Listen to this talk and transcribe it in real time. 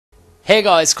Hey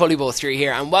guys, Cullybo3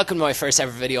 here and welcome to my first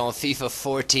ever video on FIFA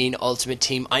 14 Ultimate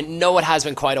Team. I know it has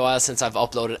been quite a while since I've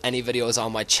uploaded any videos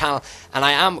on my channel and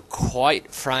I am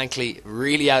quite frankly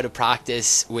really out of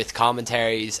practice with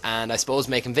commentaries and I suppose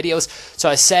making videos. So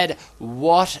I said,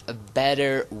 what a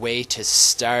better way to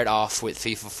start off with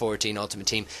FIFA 14 Ultimate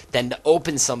Team than to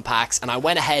open some packs, and I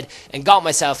went ahead and got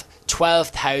myself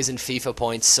 12,000 FIFA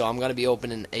points, so I'm going to be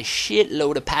opening a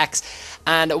shitload of packs.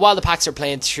 And while the packs are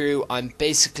playing through, I'm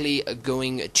basically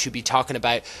going to be talking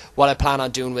about what I plan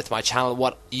on doing with my channel,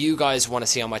 what you guys want to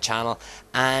see on my channel,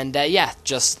 and yeah,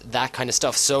 just that kind of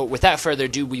stuff. So without further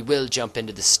ado, we will jump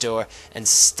into the store and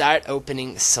start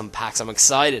opening some packs. I'm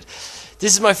excited.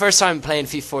 This is my first time playing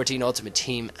FIFA 14 Ultimate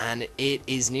Team and it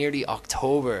is nearly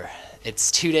October.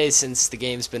 It's 2 days since the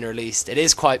game's been released. It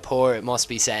is quite poor, it must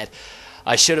be said.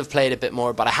 I should have played a bit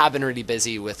more, but I have been really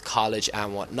busy with college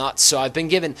and whatnot. So I've been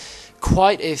given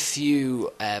quite a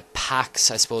few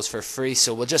packs, I suppose, for free.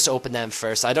 So we'll just open them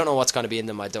first. I don't know what's going to be in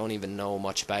them. I don't even know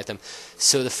much about them.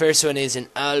 So the first one is an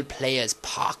All Players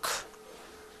pack.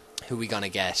 Who are we going to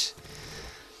get?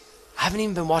 I haven't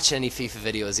even been watching any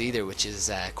FIFA videos either, which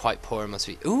is quite poor. It must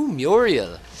be. Ooh,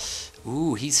 Muriel.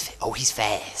 Ooh, he's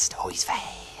fast. Oh, he's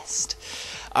fast.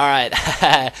 All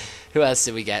right. Who else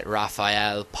did we get?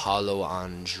 Raphael, Paulo,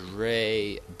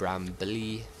 Andre,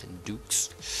 Brambly, and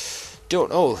Dukes. Don't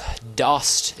know.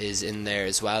 Dost is in there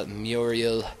as well.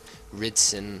 Muriel,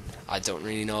 Ridson. I don't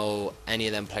really know any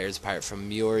of them players apart from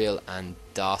Muriel and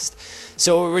Dost.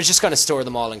 So we're just going to store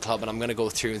them all in club and I'm going to go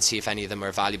through and see if any of them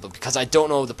are valuable because I don't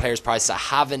know the players' prices. I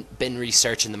haven't been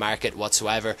researching the market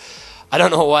whatsoever. I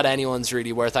don't know what anyone's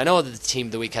really worth. I know that the team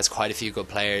of the week has quite a few good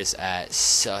players,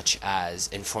 such as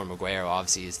Inform Aguero,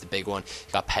 obviously, is the big one.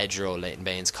 You've got Pedro, Leighton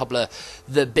Baines, a couple of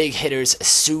the big hitters,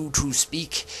 so to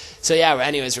speak. So yeah,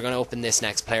 anyways, we're going to open this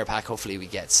next player pack. Hopefully we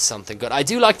get something good. I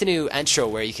do like the new intro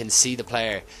where you can see the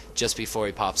player just before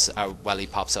he pops, he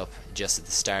pops up just at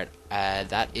the start.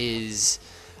 That is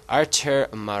Artur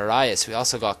Marias. We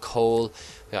also got Cole.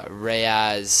 We got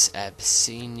Reyes,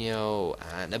 Piscino,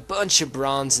 and a bunch of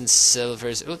bronze and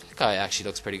silvers. Oh, that guy actually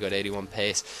looks pretty good, 81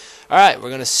 pace. Alright, we're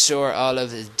going to store all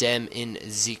of them in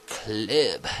the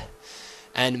club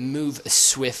and move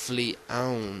swiftly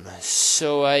on.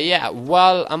 So, yeah,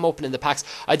 while I'm opening the packs,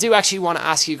 I do actually want to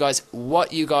ask you guys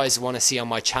what you guys want to see on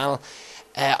my channel.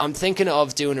 I'm thinking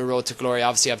of doing a Road to Glory.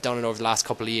 Obviously, I've done it over the last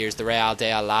couple of years. The Real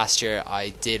Deal last year.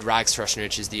 I did Rags to Russian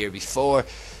Riches the year before.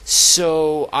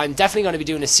 So I'm definitely going to be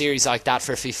doing a series like that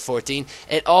for FIFA 14.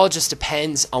 It all just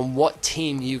depends on what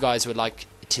team you guys would like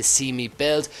to see me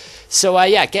build. So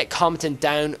yeah, get commenting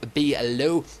down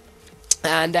below.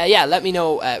 And yeah, let me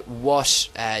know what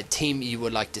team you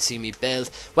would like to see me build.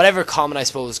 Whatever comment I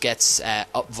suppose gets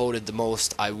upvoted the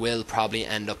most, I will probably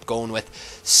end up going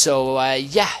with. So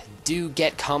yeah, do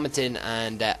get commenting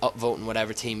and upvoting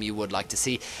whatever team you would like to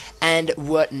see and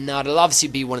whatnot. It'll obviously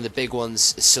be one of the big ones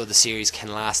so the series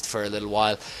can last for a little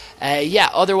while. Yeah,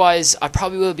 otherwise I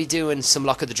probably will be doing some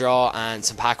luck of the draw and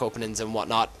some pack openings and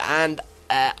whatnot, and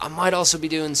I might also be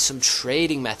doing some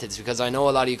trading methods because I know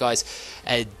a lot of you guys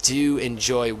do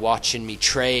enjoy watching me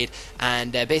trade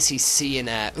and basically seeing,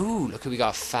 ooh, look who we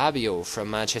got, Fabio from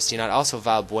Manchester United, also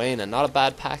Valbuena, not a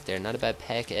bad pack there, not a bad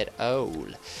pack at all.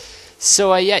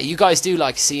 So yeah, you guys do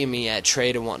like seeing me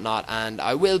trade and whatnot, and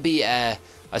I will be, I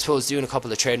suppose, doing a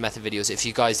couple of trade method videos. If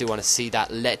you guys do want to see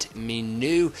that, let me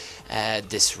know.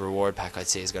 This reward pack, I'd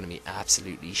say, is going to be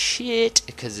absolutely shit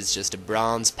because it's just a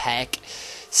bronze pack.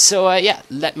 So yeah,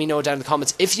 let me know down in the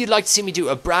comments if you'd like to see me do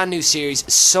a brand new series,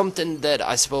 something that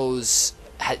I suppose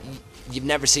you've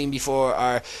never seen before,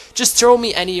 or just throw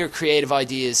me any of your creative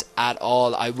ideas at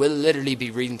all. I will literally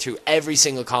be reading through every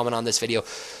single comment on this video.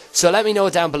 So let me know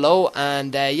down below,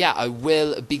 and yeah, I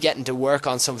will be getting to work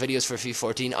on some videos for FIFA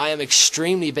 14. I am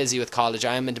extremely busy with college.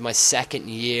 I am into my second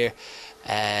year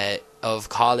of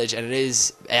college, and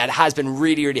it has been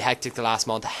really hectic the last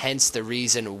month, hence the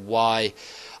reason why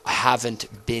I haven't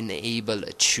been able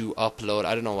to upload.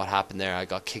 I don't know what happened there. I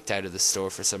got kicked out of the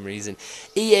store for some reason.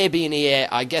 EA being EA,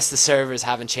 I guess the servers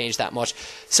haven't changed that much.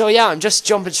 So yeah, I'm just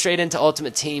jumping straight into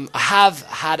Ultimate Team. I have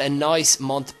had a nice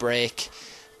month break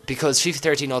because FIFA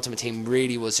 13 Ultimate Team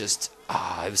really was just,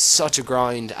 it was such a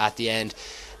grind at the end.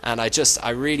 And I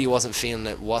really wasn't feeling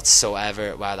it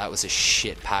whatsoever. Wow, that was a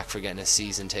shit pack for getting a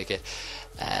season ticket.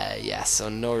 Yeah, so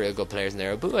no real good players in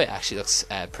there. But it actually looks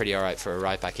pretty alright for a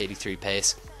right back, 83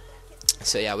 pace.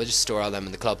 So yeah, we'll just store all them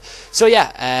in the club. So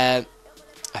yeah,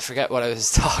 I forget what I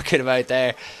was talking about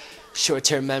there.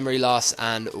 Short-term memory loss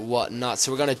and whatnot.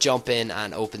 So we're going to jump in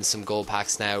and open some gold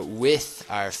packs now with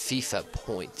our FIFA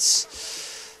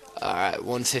points. Alright,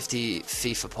 150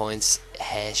 FIFA points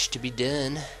has to be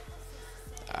done.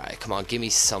 Alright, come on, give me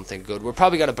something good. We're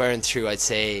probably going to burn through, I'd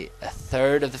say, a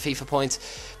third of the FIFA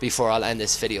points before I'll end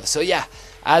this video. So yeah,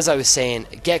 as I was saying,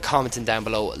 get commenting down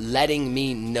below, letting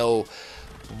me know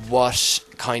what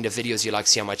kind of videos you like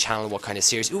to see on my channel, what kind of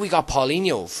series. Ooh, we got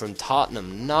Paulinho from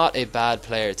Tottenham. Not a bad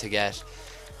player to get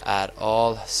at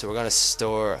all. So we're going to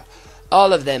store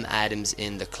all of them items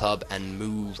in the club and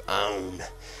move on.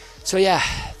 So yeah,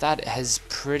 that is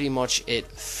pretty much it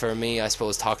for me, I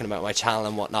suppose, talking about my channel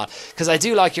and whatnot. Because I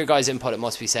do like your guys' input, it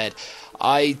must be said.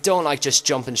 I don't like just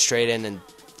jumping straight in and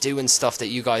doing stuff that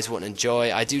you guys wouldn't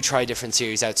enjoy. I do try different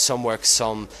series out. Some work,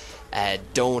 some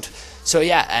don't. So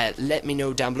yeah, let me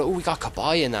know down below. Oh, we got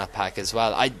Kabay in that pack as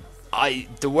well.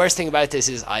 The worst thing about this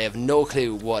is I have no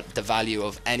clue what the value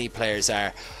of any players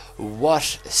are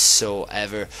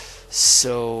whatsoever.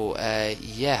 So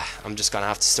yeah, I'm just gonna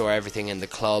have to store everything in the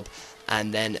club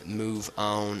and then move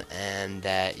on. And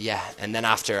yeah, and then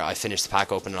after I finish the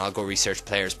pack opening, I'll go research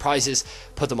players' prices,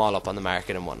 put them all up on the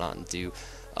market and whatnot, and do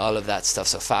all of that stuff.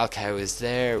 So Falcao is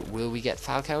there. Will we get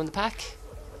Falcao in the pack,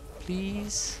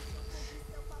 please?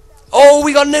 Oh,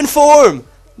 we got an inform!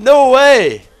 No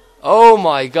way! Oh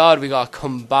my god, we got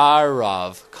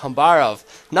Kombarov.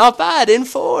 Not bad,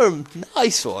 inform.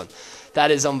 Nice one.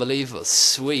 That is unbelievable.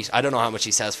 Sweet. I don't know how much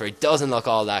he sells for. He doesn't look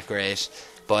all that great,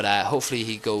 but hopefully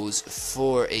he goes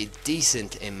for a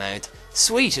decent amount.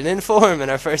 Sweet, an inform in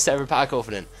our first ever pack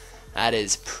opening. That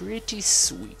is pretty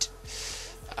sweet.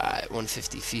 Alright,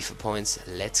 150 FIFA points.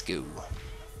 Let's go.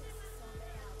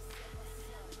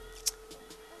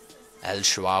 El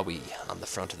Shaarawy on the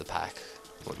front of the pack.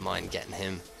 Wouldn't mind getting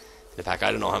him in the pack.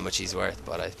 I don't know how much he's worth,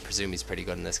 but I presume he's pretty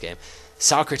good in this game.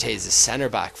 Socrates, the centre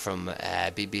back from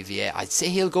BBVA. I'd say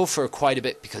he'll go for quite a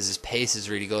bit because his pace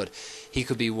is really good. He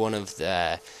could be one of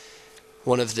the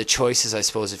choices, I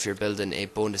suppose, if you're building a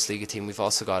Bundesliga team. We've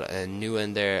also got a new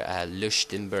in there,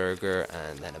 Luchtenberger,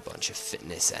 and then a bunch of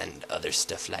fitness and other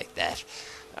stuff like that.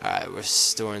 Alright, we're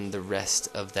storing the rest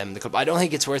of them in the club. I don't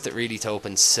think it's worth it really to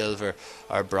open silver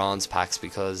or bronze packs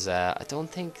because I don't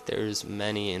think there's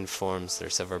many informs that are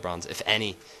silver or bronze, if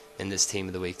any, in this team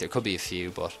of the week. There could be a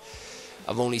few, but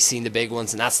I've only seen the big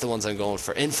ones, and that's the ones I'm going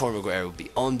for. Inform Aguero would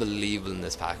be unbelievable in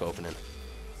this pack opening.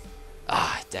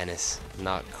 Ah, Dennis,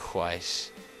 not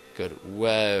quite good.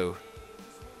 Whoa.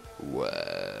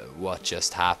 Whoa, what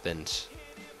just happened?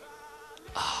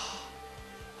 Ah,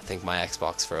 I think my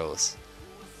Xbox froze.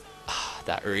 Ah,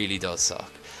 that really does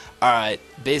suck. Alright,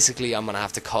 basically I'm going to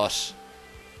have to cut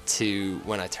to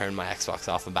when I turn my Xbox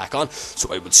off and back on.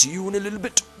 So I will see you in a little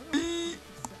bit.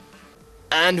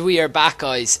 And we are back,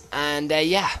 guys, and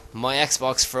yeah, my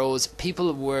Xbox froze.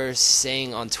 People were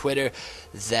saying on Twitter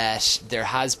that there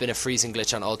has been a freezing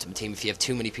glitch on Ultimate Team if you have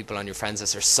too many people on your friends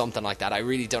list or something like that. I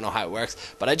really don't know how it works,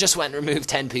 but I just went and removed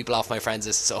 10 people off my friends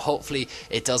list, so hopefully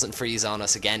it doesn't freeze on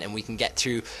us again and we can get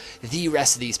through the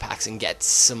rest of these packs and get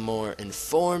some more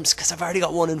informs, because I've already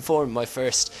got one inform, my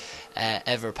first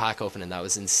ever pack opening. That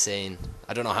was insane.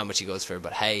 I don't know how much he goes for,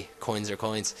 but hey, coins are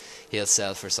coins. He'll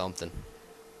sell for something.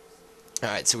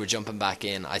 Alright, so we're jumping back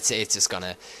in. I'd say it's just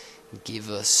gonna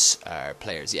give us our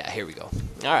players. Yeah, here we go.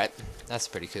 Alright, that's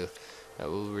pretty cool.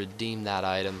 We'll redeem that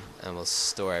item and we'll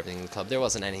store everything in the club. There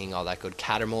wasn't anything all that good.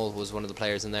 Catermole was one of the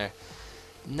players in there.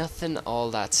 Nothing all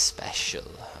that special.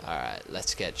 Alright,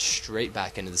 let's get straight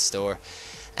back into the store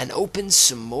and open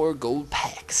some more gold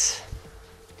packs.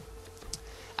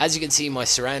 As you can see, my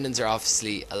surroundings are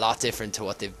obviously a lot different to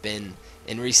what they've been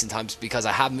in recent times because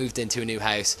I have moved into a new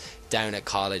house down at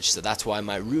college, so that's why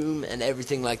my room and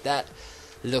everything like that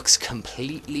looks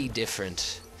completely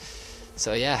different.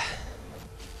 So yeah,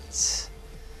 it's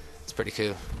pretty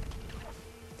cool.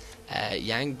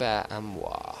 Yangba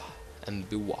Ambuwa,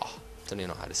 don't even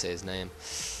know how to say his name,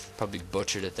 probably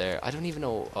butchered it there. I don't even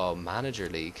know. Manager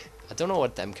League, I don't know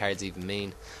what them cards even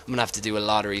mean. I'm gonna have to do a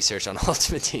lot of research on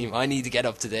Ultimate Team. I need to get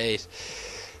up to date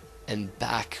and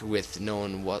back with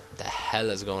knowing what the hell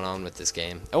is going on with this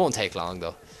game. It won't take long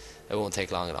though. It won't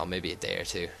take long at all, maybe a day or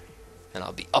two, and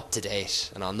I'll be up to date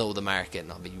and I'll know the market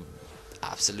and I'll be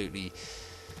absolutely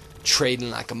trading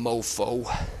like a mofo.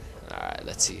 Alright,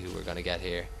 let's see who we're gonna get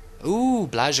here. Ooh,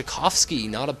 Blazhkovsky,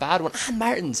 not a bad one. And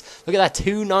Martins, look at that,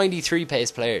 293 pace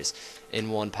players in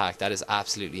one pack. That is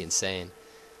absolutely insane.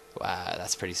 Wow,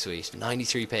 that's pretty sweet.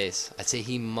 93 pace. I'd say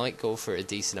he might go for a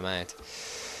decent amount.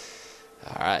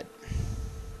 Alright,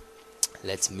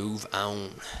 let's move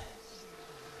on.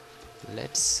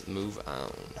 Let's move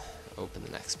on. Open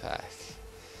the next pack.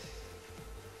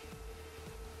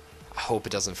 I hope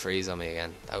it doesn't freeze on me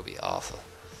again. That would be awful.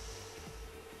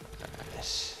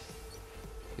 Alright,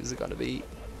 who's it gonna be?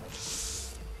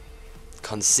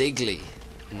 Consigli.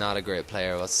 Not a great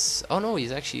player. Oh no,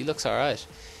 he looks alright.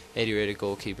 80 rated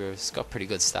goalkeeper. He's got pretty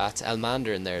good stats.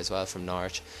 Elmander in there as well from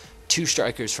Norwich. 2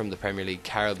 strikers from the Premier League.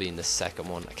 Carroll being the second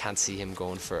one. I can't see him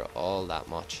going for all that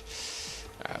much.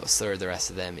 Alright, we'll throw the rest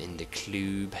of them in the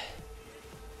club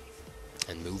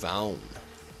and move on.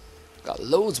 Got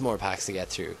loads more packs to get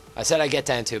through. I said I'd get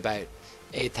down to about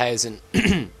 8,000.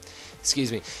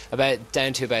 Excuse me.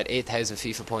 Down to about 8,000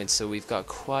 FIFA points. So we've got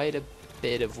quite a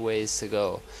bit of ways to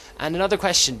go. And another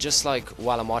question, just like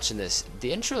while I'm watching this, the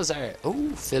intros are,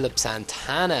 oh, Philip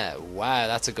Santana, wow,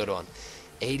 that's a good one.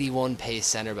 81 pace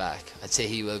centre back. I'd say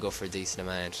he will go for a decent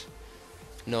amount.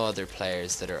 No other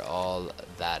players that are all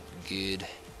that good,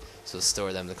 so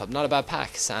store them in the club. Not a bad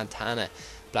pack. Santana,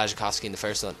 Blazikowski in the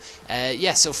first one.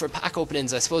 Yeah, so for pack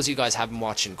openings, I suppose you guys have been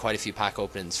watching quite a few pack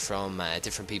openings from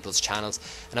different people's channels,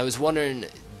 and I was wondering,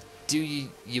 do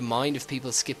you mind if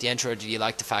people skip the intro, or do you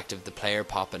like the fact of the player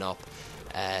popping up?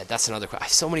 That's another question. I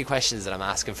have so many questions that I'm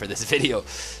asking for this video.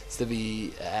 It's to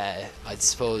be, I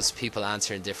suppose, people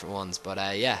answering different ones. But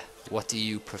yeah, what do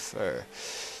you prefer?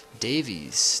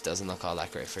 Davies doesn't look all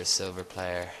that great for a silver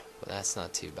player, but that's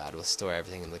not too bad. We'll store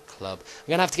everything in the club. I'm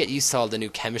going to have to get used to all the new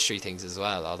chemistry things as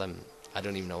well. All them, I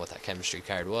don't even know what that chemistry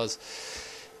card was.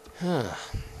 I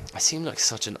seem like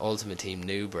such an Ultimate Team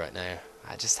noob right now.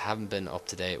 I just haven't been up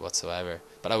to date whatsoever.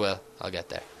 But I will. I'll get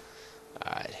there.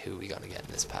 Alright, who are we going to get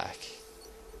in this pack?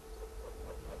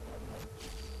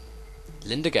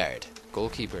 Lindegaard,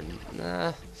 goalkeeper.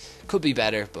 Nah, could be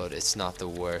better, but it's not the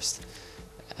worst.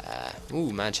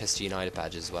 Ooh, Manchester United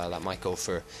badge as well. That might go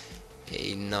for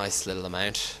a nice little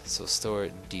amount. So store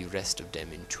the rest of them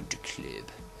into the club.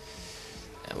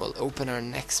 And we'll open our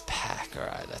next pack.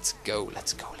 Alright, let's go,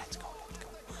 let's go, let's go, let's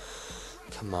go.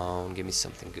 Come on, give me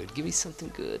something good. Give me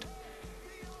something good.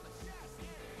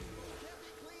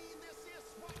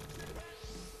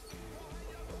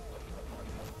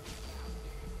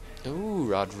 Ooh,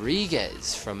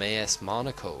 Rodriguez from AS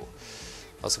Monaco.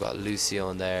 Also got Lucio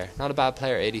in there. Not a bad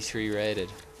player, 83 rated.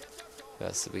 What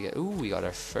else did we get? Ooh, we got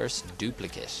our first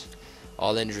duplicate.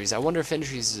 All injuries. I wonder if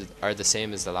injuries are the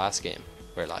same as the last game,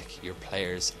 where like your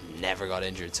players never got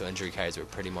injured, so injury cards were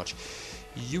pretty much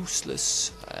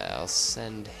useless. I'll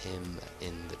send him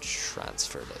in the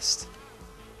transfer list.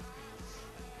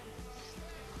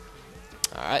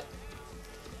 Alright.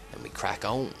 And we crack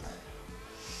on.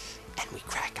 And we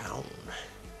crack on.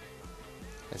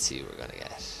 Let's see what we're gonna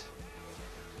get.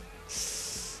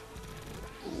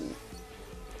 Ooh.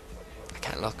 I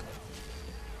can't look.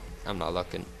 I'm not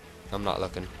looking. I'm not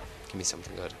looking. Give me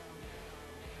something good.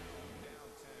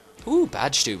 Ooh,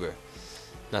 Badstuber.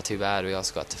 Not too bad. We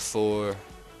also got to 4.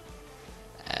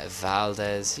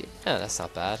 Valdez. Yeah, that's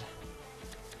not bad.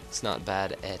 It's not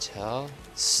bad at all.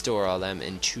 Store all them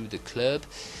into the club.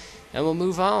 And we'll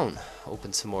move on.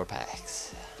 Open some more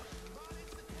packs.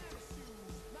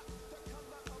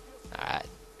 Alright.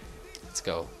 Let's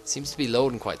go. Seems to be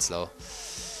loading quite slow.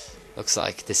 Looks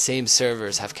like the same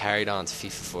servers have carried on to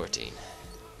FIFA 14.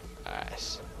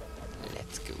 Alright.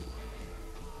 Let's go.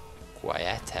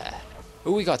 Guayeta.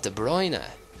 Oh, we got De Bruyne.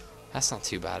 That's not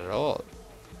too bad at all.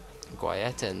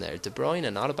 Guayeta in there. De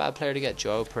Bruyne, not a bad player to get.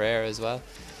 Joao Pereira as well.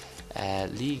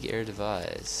 League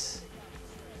Eredivisie.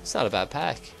 It's not a bad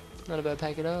pack. Not a bad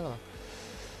pack at all.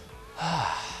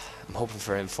 I'm hoping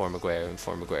for Inform Maguire.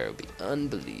 Inform Maguire would be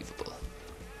unbelievable.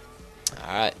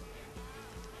 Alright.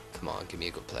 Come on, give me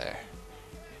a good player.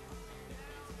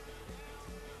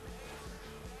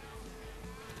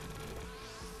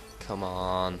 Come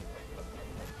on.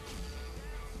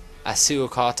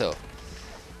 Asuo Kato.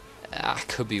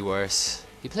 Could be worse.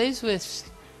 He plays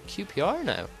with QPR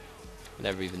now. I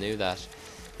never even knew that.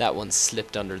 That one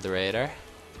slipped under the radar.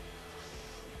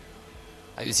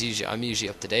 I'm usually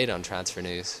up to date on transfer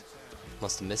news.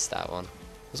 Must have missed that one.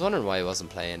 I was wondering why he wasn't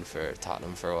playing for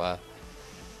Tottenham for a while.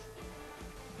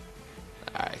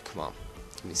 Alright, come on.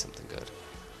 Give me something good.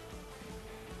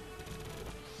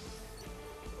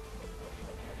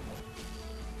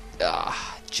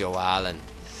 Joe Allen.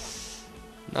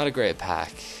 Not a great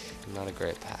pack. Not a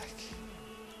great pack.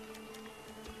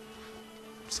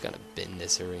 I'm just gonna bin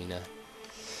this arena.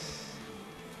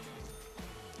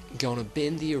 Gonna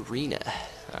bin the arena.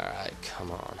 Alright,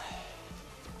 come on.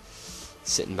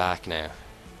 Sitting back now.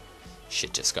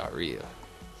 Shit just got real.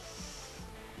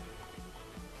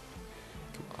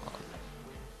 Come on.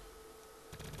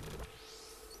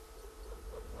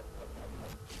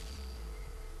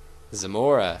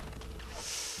 Zamora.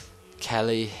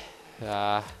 Kelly.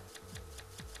 I've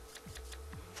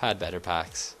had better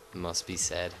packs, must be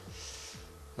said.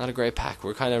 Not a great pack.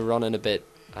 We're kind of running a bit,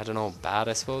 I don't know, bad,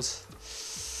 I suppose.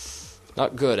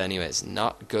 Not good anyways.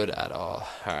 Not good at all.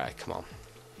 Alright, come on.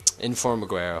 Inform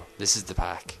Aguero. This is the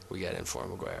pack. We get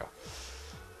Inform Aguero.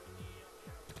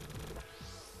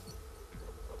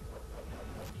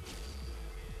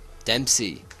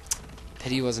 Dempsey.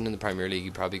 Pity he wasn't in the Premier League.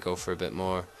 He'd probably go for a bit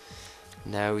more.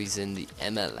 Now he's in the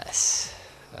MLS.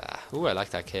 Ooh, I like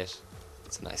that kit.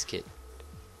 It's a nice kit.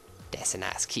 That's a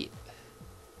nice kit.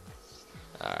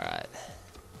 Alright.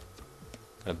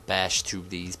 Gonna bash through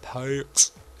these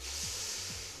packs.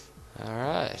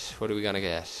 Alright. What are we gonna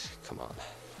get? Come on.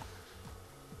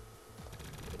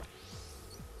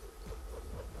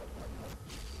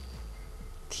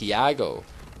 Thiago.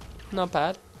 Not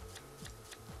bad.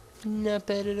 Not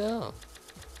bad at all.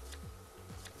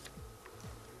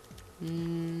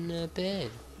 Not bad.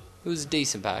 It was a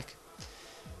decent pack.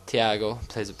 Thiago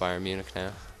plays at Bayern Munich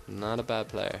now. Not a bad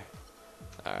player.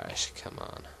 Alright, come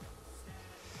on.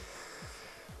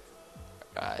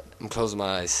 Alright, I'm closing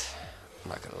my eyes. I'm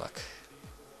not gonna look.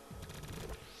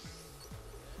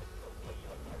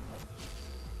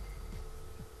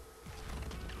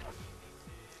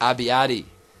 Abiadi.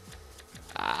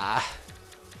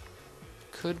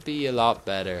 Could be a lot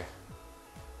better.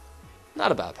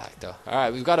 Not a bad pack though.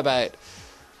 Alright, we've got about,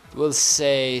 we'll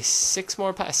say 6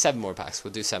 more packs, 7 more packs.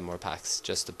 We'll do 7 more packs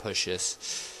just to push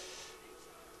us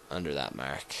under that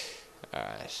mark.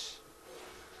 Alright.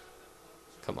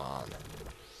 Come on.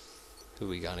 Who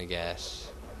we gonna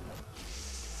get?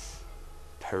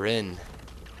 Perrin.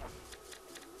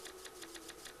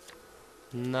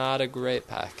 Not a great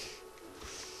pack.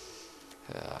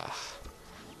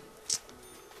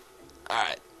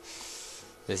 Alright.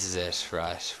 This is it,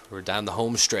 right. We're down the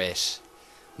home straight.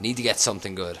 Need to get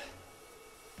something good.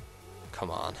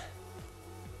 Come on.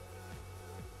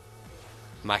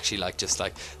 I'm actually just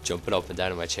jumping up and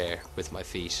down in my chair with my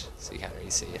feet, so you can't really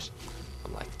see it.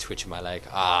 I'm like twitching my leg.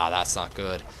 That's not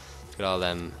good. Look at all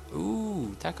them.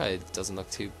 Ooh, that guy doesn't look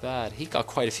too bad. He got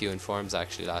quite a few informs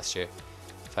actually last year,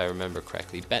 if I remember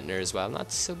correctly. Bentner as well.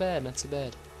 Not so bad, not so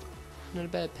bad. Not a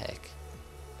bad pack.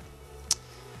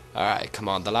 Alright, come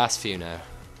on, the last few now.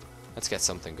 Let's get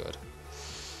something good.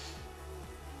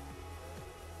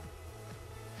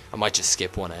 I might just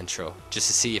skip one intro, just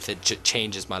to see if it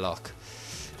changes my luck.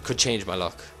 Could change my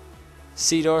luck.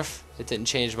 Seedorf, it didn't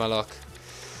change my luck.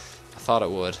 I thought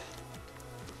it would.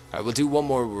 Alright, we'll do one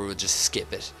more where we'll just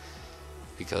skip it.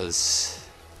 Because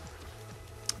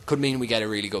could mean we get a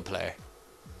really good player.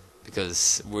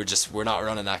 Because we're not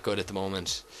running that good at the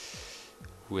moment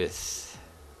with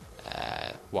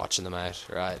watching them out.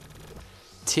 Right.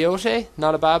 Tiote,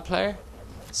 not a bad player.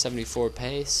 74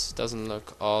 pace, doesn't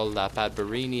look all that bad.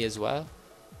 Barini as well.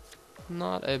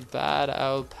 Not a bad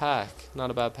old pack. Not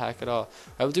a bad pack at all.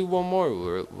 I will do one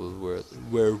more.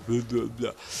 We're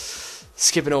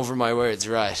skipping over my words.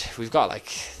 Right. We've got like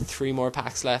 3 more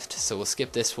packs left, so we'll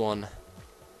skip this one.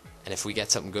 And if we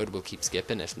get something good, we'll keep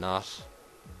skipping. If not,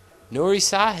 Nuri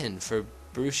Sahin for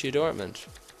Borussia Dortmund.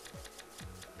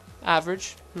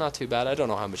 Average, not too bad. I don't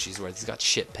know how much he's worth. He's got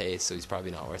shit pace, so he's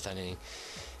probably not worth anything.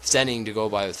 If it's anything to go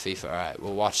by with FIFA, alright,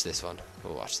 we'll watch this one.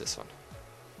 We'll watch this one.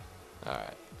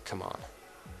 Alright, come on.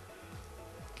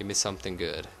 Give me something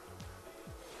good.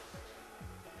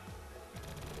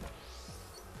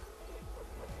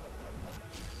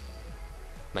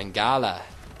 Mangala.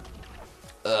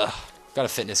 Ugh. Got a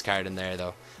fitness card in there,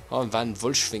 though. Oh, and Van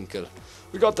Wolfswinkel.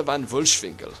 We got the Van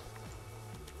Wolfswinkel.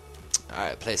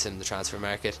 Alright, place it in the transfer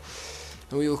market.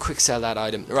 And we will quick sell that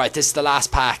item. Right, this is the last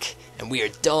pack. And we are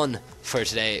done for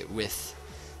today with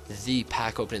the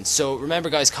pack opening. So remember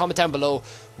guys, comment down below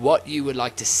what you would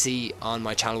like to see on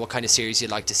my channel. What kind of series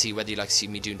you'd like to see. Whether you'd like to see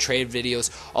me doing trade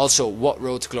videos. Also, what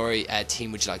Road to Glory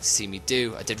team would you like to see me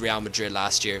do. I did Real Madrid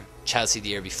last year. Chelsea the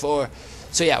year before.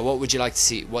 So yeah, what would you like to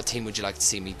see? What team would you like to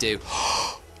see me do?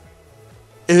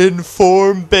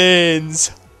 Inform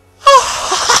Baines.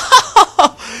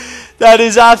 That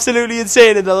is absolutely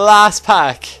insane in the last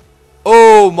pack.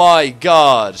 Oh my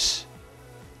god.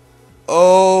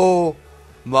 Oh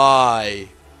my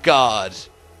god.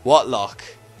 What luck.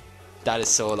 That is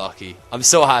so lucky. I'm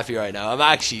so happy right now. I'm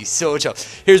actually so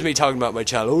chuffed. Here's me talking about my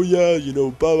channel. Oh yeah, you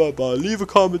know, blah blah blah. Leave a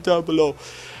comment down below.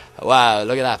 Wow,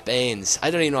 look at that Baines.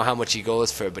 I don't even know how much he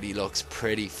goes for, but he looks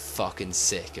pretty fucking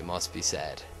sick, it must be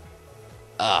said.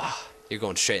 You're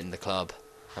going straight in the club.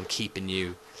 I'm keeping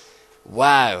you.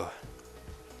 Wow.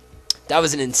 That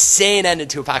was an insane ending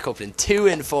to a pack opening. 2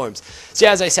 informs. So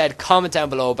yeah, as I said, comment down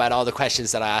below about all the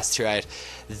questions that I asked throughout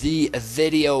the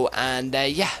video. And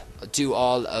yeah, do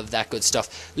all of that good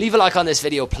stuff. Leave a like on this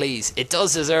video, please. It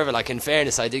does deserve it. Like, in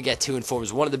fairness, I did get 2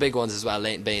 informs, one of the big ones as well,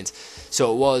 Leighton Baines.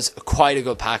 So it was quite a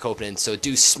good pack opening. So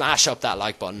do smash up that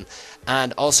like button,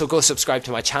 and also go subscribe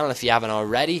to my channel if you haven't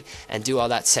already, and do all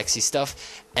that sexy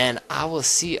stuff. And I will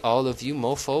see all of you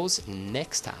mofos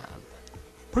next time.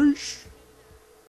 Peace.